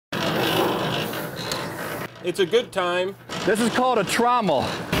It's a good time. This is called a trommel.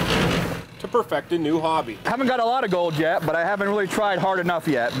 To perfect a new hobby. I haven't got a lot of gold yet, but I haven't really tried hard enough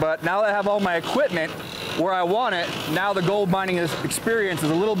yet. But now that I have all my equipment where I want it, now the gold mining experience is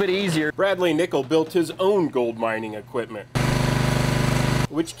a little bit easier. Bradley Nickel built his own gold mining equipment,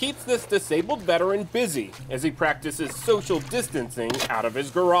 which keeps this disabled veteran busy as he practices social distancing out of his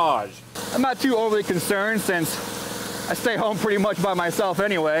garage. I'm not too overly concerned since I stay home pretty much by myself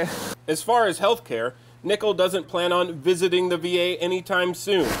anyway. As far as healthcare, Nickel doesn't plan on visiting the VA anytime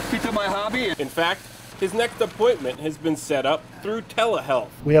soon. Keep to my hobby. In fact, his next appointment has been set up through telehealth.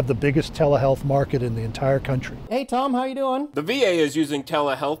 We have the biggest telehealth market in the entire country. Hey Tom, how you doing? The VA is using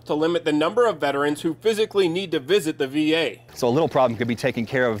telehealth to limit the number of veterans who physically need to visit the VA. So a little problem could be taken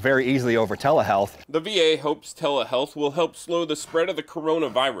care of very easily over telehealth. The VA hopes telehealth will help slow the spread of the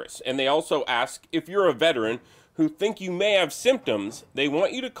coronavirus, and they also ask if you're a veteran who think you may have symptoms, they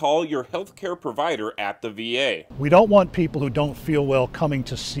want you to call your healthcare provider at the VA. We don't want people who don't feel well coming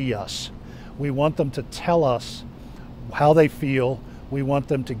to see us. We want them to tell us how they feel. We want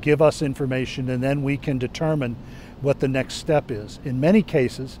them to give us information, and then we can determine what the next step is. In many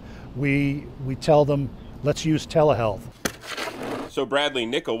cases, we tell them, let's use telehealth. So Bradley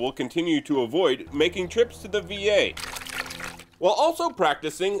Nickel will continue to avoid making trips to the VA, while also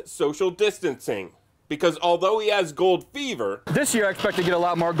practicing social distancing. Because although he has gold fever, this year I expect to get a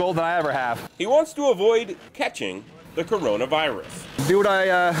lot more gold than I ever have. He wants to avoid catching the coronavirus. Do what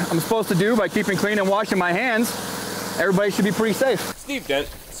I'm supposed to do by keeping clean and washing my hands. Everybody should be pretty safe. Steve Dent,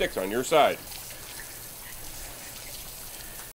 6 on your side.